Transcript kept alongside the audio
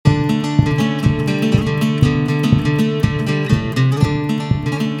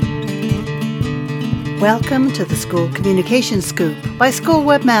Welcome to the School Communication Scoop by School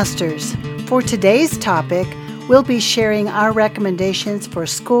Webmasters. For today's topic, we'll be sharing our recommendations for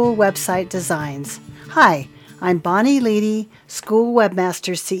school website designs. Hi, I'm Bonnie Leedy, School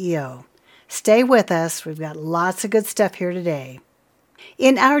Webmasters CEO. Stay with us, we've got lots of good stuff here today.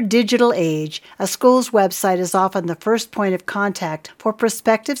 In our digital age, a school's website is often the first point of contact for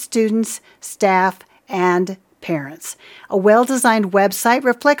prospective students, staff, and parents. A well-designed website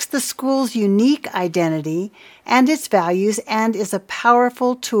reflects the school's unique identity and its values and is a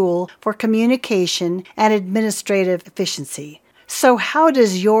powerful tool for communication and administrative efficiency. So how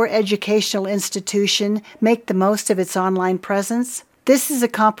does your educational institution make the most of its online presence? This is a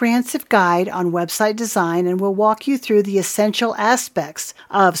comprehensive guide on website design and will walk you through the essential aspects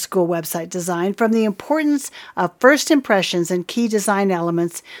of school website design, from the importance of first impressions and key design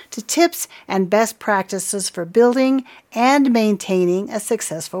elements to tips and best practices for building and maintaining a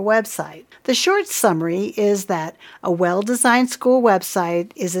successful website. The short summary is that a well-designed school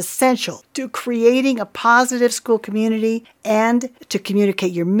website is essential to creating a positive school community and to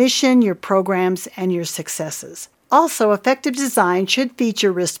communicate your mission, your programs, and your successes. Also, effective design should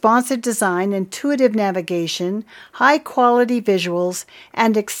feature responsive design, intuitive navigation, high-quality visuals,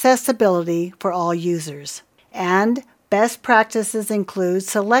 and accessibility for all users. And best practices include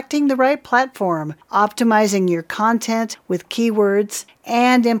selecting the right platform, optimizing your content with keywords,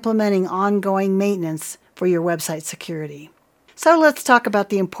 and implementing ongoing maintenance for your website security. So let's talk about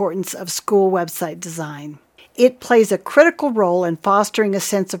the importance of school website design. It plays a critical role in fostering a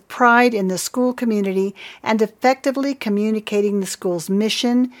sense of pride in the school community and effectively communicating the school's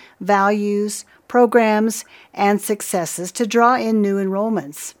mission, values, programs, and successes to draw in new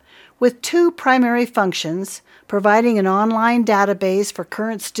enrollments. With two primary functions, providing an online database for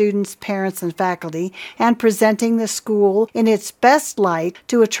current students, parents, and faculty, and presenting the school in its best light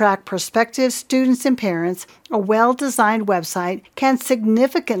to attract prospective students and parents, a well-designed website can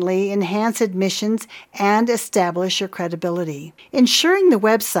significantly enhance admissions and establish your credibility. Ensuring the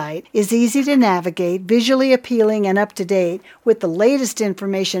website is easy to navigate, visually appealing, and up-to-date with the latest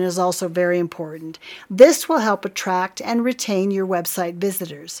information is also very important. This will help attract and retain your website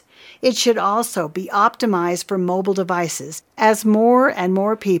visitors. It should also be optimized for mobile devices, as more and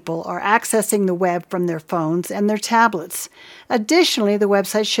more people are accessing the web from their phones and their tablets. Additionally, the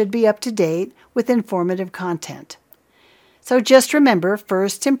website should be up to date with informative content. So just remember,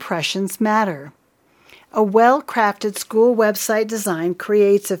 first impressions matter. A well-crafted school website design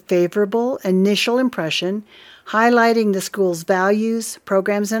creates a favorable initial impression, highlighting the school's values,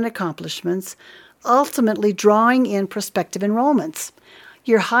 programs, and accomplishments, ultimately drawing in prospective enrollments.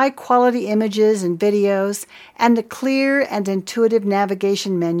 Your high-quality images and videos and the clear and intuitive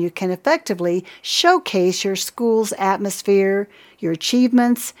navigation menu can effectively showcase your school's atmosphere, your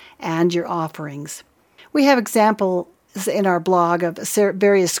achievements, and your offerings. We have examples in our blog of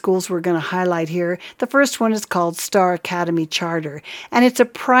various schools we're going to highlight here. The first one is called Star Academy Charter, and it's a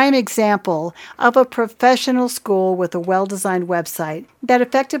prime example of a professional school with a well-designed website that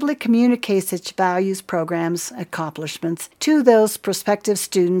effectively communicates its values, programs, accomplishments to those prospective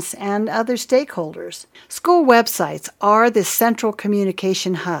students and other stakeholders. School websites are the central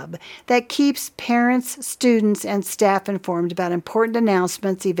communication hub that keeps parents, students, and staff informed about important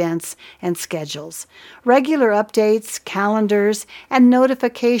announcements, events, and schedules. Regular updates, calendars, and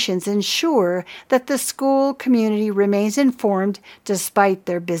notifications ensure that the school community remains informed despite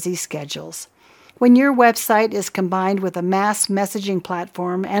their busy schedules. When your website is combined with a mass messaging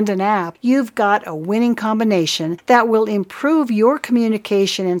platform and an app, you've got a winning combination that will improve your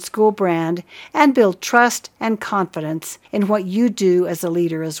communication and school brand and build trust and confidence in what you do as a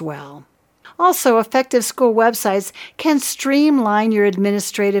leader as well. Also, effective school websites can streamline your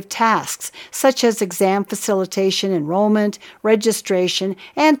administrative tasks, such as exam facilitation, enrollment, registration,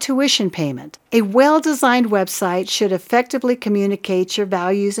 and tuition payment. A well-designed website should effectively communicate your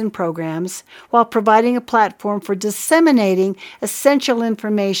values and programs while providing a platform for disseminating essential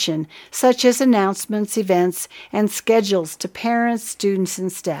information, such as announcements, events, and schedules to parents, students,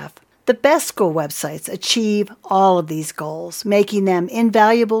 and staff. The best school websites achieve all of these goals, making them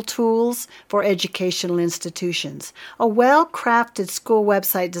invaluable tools for educational institutions. A well-crafted school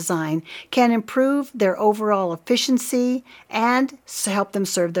website design can improve their overall efficiency and help them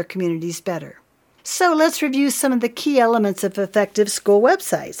serve their communities better. So let's review some of the key elements of effective school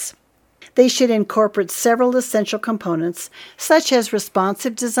websites. They should incorporate several essential components, such as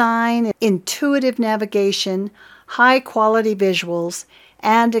responsive design, intuitive navigation, high-quality visuals,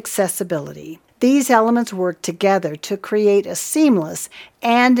 and accessibility. These elements work together to create a seamless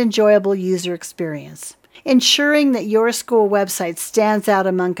and enjoyable user experience. ensuring that your school website stands out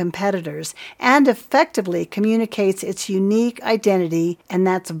among competitors and effectively communicates its unique identity, and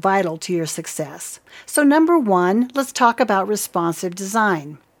that's vital to your success. So number 1, let's talk about responsive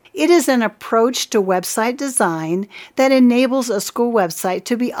design. It is an approach to website design that enables a school website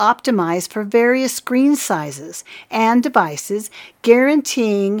to be optimized for various screen sizes and devices,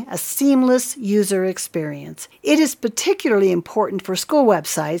 guaranteeing a seamless user experience. It is particularly important for school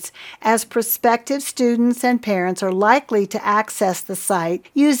websites as prospective students and parents are likely to access the site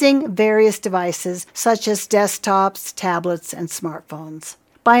using various devices such as desktops, tablets, and smartphones.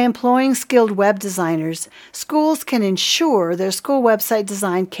 By employing skilled web designers, schools can ensure their school website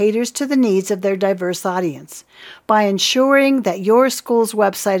design caters to the needs of their diverse audience. By ensuring that your school's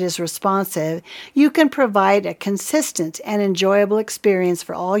website is responsive, you can provide a consistent and enjoyable experience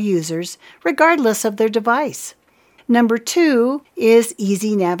for all users, regardless of their device. Number 2 is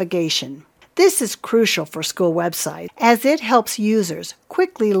easy navigation. This is crucial for school websites as it helps users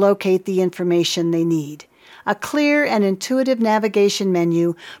quickly locate the information they need. A clear and intuitive navigation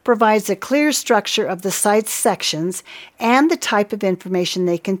menu provides a clear structure of the site's sections and the type of information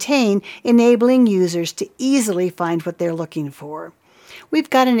they contain, enabling users to easily find what they're looking for. We've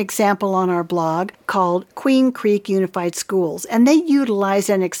got an example on our blog called Queen Creek Unified Schools, and they utilize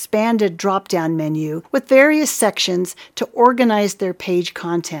an expanded drop-down menu with various sections to organize their page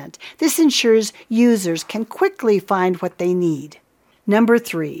content. This ensures users can quickly find what they need. Number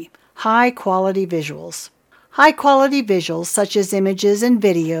 3, high-quality visuals. High-quality visuals, such as images and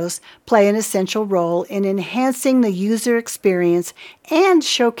videos, play an essential role in enhancing the user experience and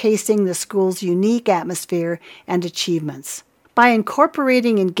showcasing the school's unique atmosphere and achievements. By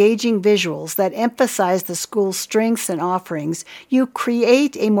incorporating engaging visuals that emphasize the school's strengths and offerings, you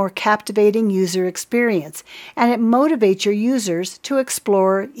create a more captivating user experience, and it motivates your users to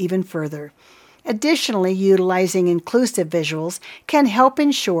explore even further. Additionally, utilizing inclusive visuals can help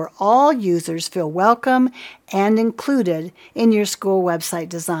ensure all users feel welcome and included in your school website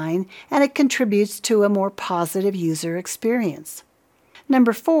design, and it contributes to a more positive user experience.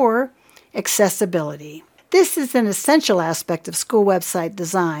 Number 4, accessibility. This is an essential aspect of school website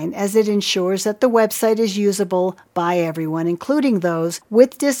design as it ensures that the website is usable by everyone, including those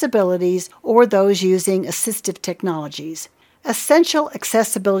with disabilities or those using assistive technologies. Essential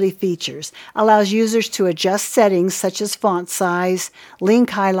accessibility features allows users to adjust settings such as font size, link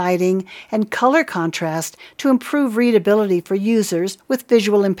highlighting, and color contrast to improve readability for users with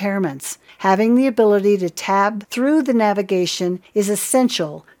visual impairments. Having the ability to tab through the navigation is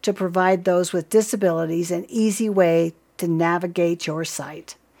essential to provide those with disabilities an easy way to navigate your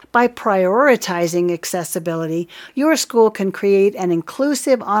site. By prioritizing accessibility, your school can create an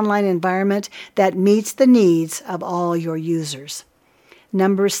inclusive online environment that meets the needs of all your users.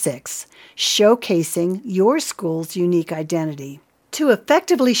 Number 6, showcasing your school's unique identity. To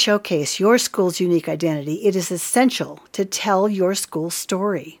effectively showcase your school's unique identity, it is essential to tell your school's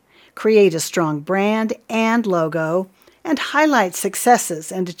story, create a strong brand and logo, and highlight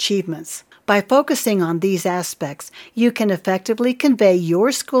successes and achievements. By focusing on these aspects, you can effectively convey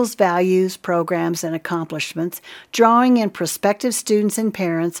your school's values, programs, and accomplishments, drawing in prospective students and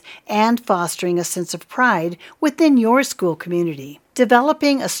parents, and fostering a sense of pride within your school community.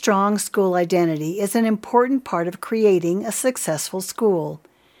 Developing a strong school identity is an important part of creating a successful school.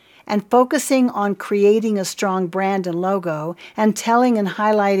 And focusing on creating a strong brand and logo and telling and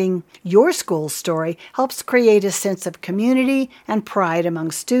highlighting your school's story helps create a sense of community and pride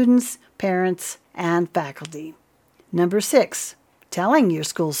among students, parents, and faculty. Number 6, telling your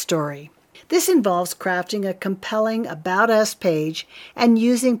school's story. This involves crafting a compelling About Us page and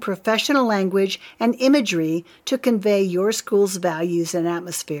using professional language and imagery to convey your school's values and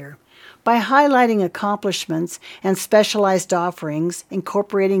atmosphere. By highlighting accomplishments and specialized offerings,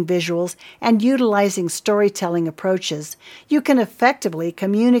 incorporating visuals, and utilizing storytelling approaches, you can effectively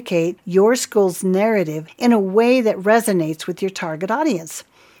communicate your school's narrative in a way that resonates with your target audience.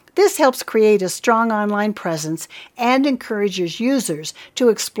 This helps create a strong online presence and encourages users to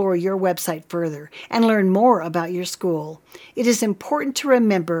explore your website further and learn more about your school. It is important to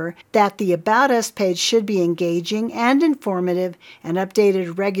remember that the About Us page should be engaging and informative and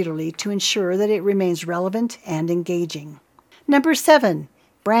updated regularly to ensure that it remains relevant and engaging. Number 7,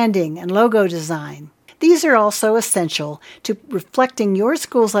 branding and logo design. These are also essential to reflecting your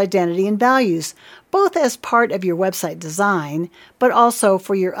school's identity and values, both as part of your website design, but also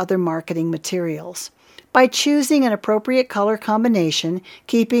for your other marketing materials. By choosing an appropriate color combination,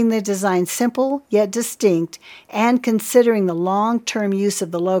 keeping the design simple yet distinct, and considering the long-term use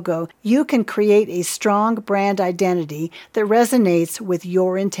of the logo, you can create a strong brand identity that resonates with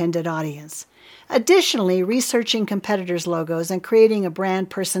your intended audience. Additionally, researching competitors' logos and creating a brand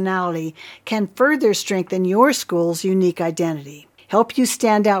personality can further strengthen your school's unique identity, help you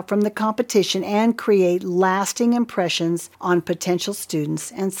stand out from the competition, and create lasting impressions on potential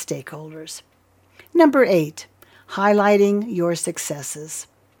students and stakeholders. Number 8, highlighting your successes.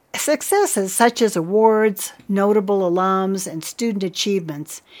 Successes such as awards, notable alums, and student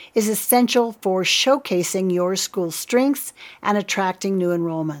achievements is essential for showcasing your school's strengths and attracting new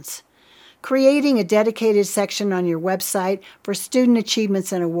enrollments. Creating a dedicated section on your website for student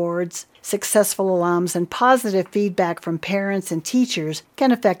achievements and awards, successful alums, and positive feedback from parents and teachers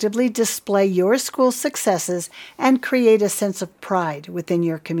can effectively display your school's successes and create a sense of pride within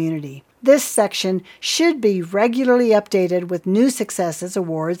your community. This section should be regularly updated with new successes,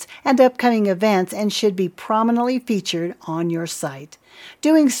 awards, and upcoming events, and should be prominently featured on your site.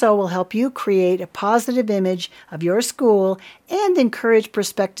 Doing so will help you create a positive image of your school and encourage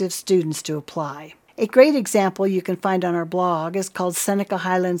prospective students to apply. A great example you can find on our blog is called Seneca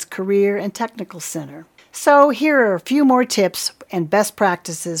Highlands Career and Technical Center. So here are a few more tips and best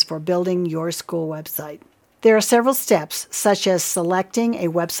practices for building your school website. There are several steps, such as selecting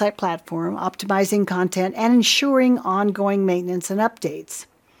a website platform, optimizing content, and ensuring ongoing maintenance and updates.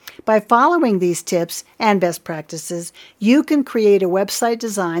 By following these tips and best practices, you can create a website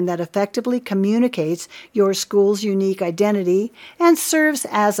design that effectively communicates your school's unique identity and serves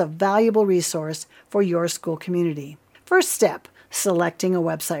as a valuable resource for your school community. First step, selecting a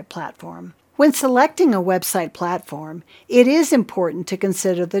website platform. When selecting a website platform, it is important to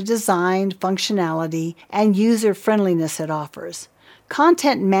consider the design, functionality, and user-friendliness it offers.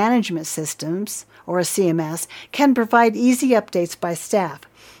 Content management systems, or a CMS, can provide easy updates by staff.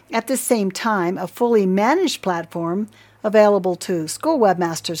 At the same time, a fully managed platform, available to School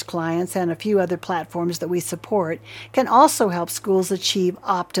Webmasters clients and a few other platforms that we support, can also help schools achieve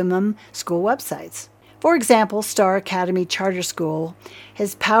optimum school websites. For example, Star Academy Charter School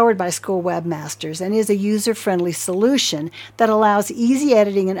is powered by School Webmasters and is a user-friendly solution that allows easy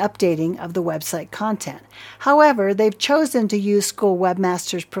editing and updating of the website content. However, they've chosen to use School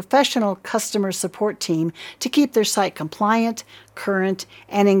Webmasters' professional customer support team to keep their site compliant, current,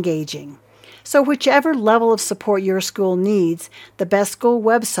 and engaging. So whichever level of support your school needs, the best school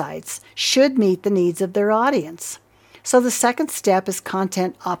websites should meet the needs of their audience. So the second step is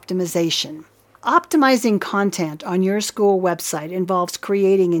content optimization. Optimizing content on your school website involves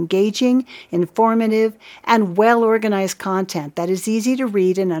creating engaging, informative, and well-organized content that is easy to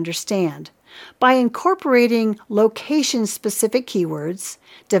read and understand. By incorporating location-specific keywords,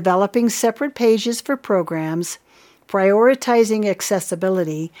 developing separate pages for programs, prioritizing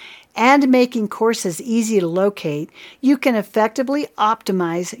accessibility, and making courses easy to locate, you can effectively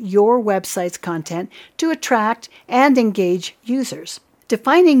optimize your website's content to attract and engage users.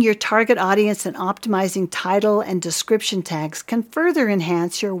 Defining your target audience and optimizing title and description tags can further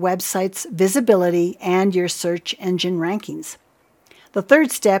enhance your website's visibility and your search engine rankings. The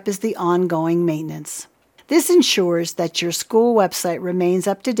third step is the ongoing maintenance. This ensures that your school website remains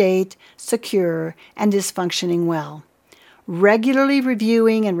up to date, secure, and is functioning well. Regularly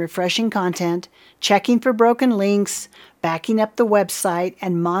reviewing and refreshing content, checking for broken links, backing up the website,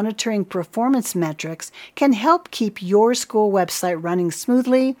 and monitoring performance metrics can help keep your school website running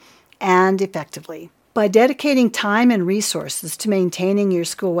smoothly and effectively. By dedicating time and resources to maintaining your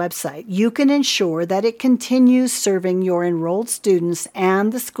school website, you can ensure that it continues serving your enrolled students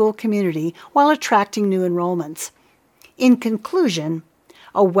and the school community while attracting new enrollments. In conclusion,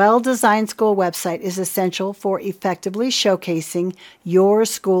 a well-designed school website is essential for effectively showcasing your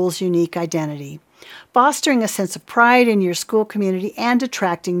school's unique identity, fostering a sense of pride in your school community, and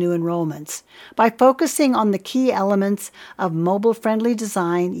attracting new enrollments. By focusing on the key elements of mobile-friendly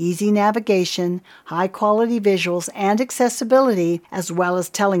design, easy navigation, high-quality visuals, and accessibility, as well as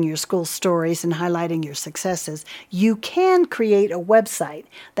telling your school stories and highlighting your successes, you can create a website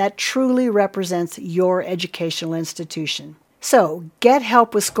that truly represents your educational institution. So, get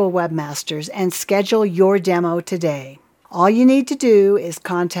help with School Webmasters and schedule your demo today. All you need to do is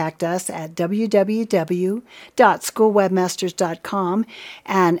contact us at www.schoolwebmasters.com,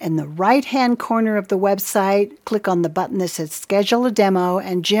 and in the right-hand corner of the website, click on the button that says Schedule a Demo,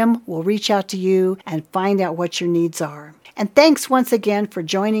 and Jim will reach out to you and find out what your needs are. And thanks once again for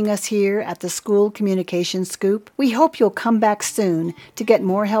joining us here at the School Communication Scoop. We hope you'll come back soon to get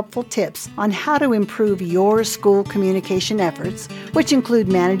more helpful tips on how to improve your school communication efforts, which include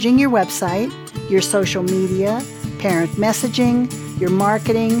managing your website, your social media, parent messaging, your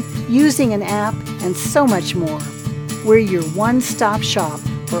marketing, using an app, and so much more. We're your one-stop shop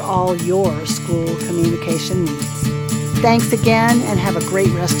for all your school communication needs. Thanks again, and have a great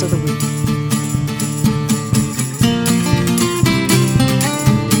rest of the week.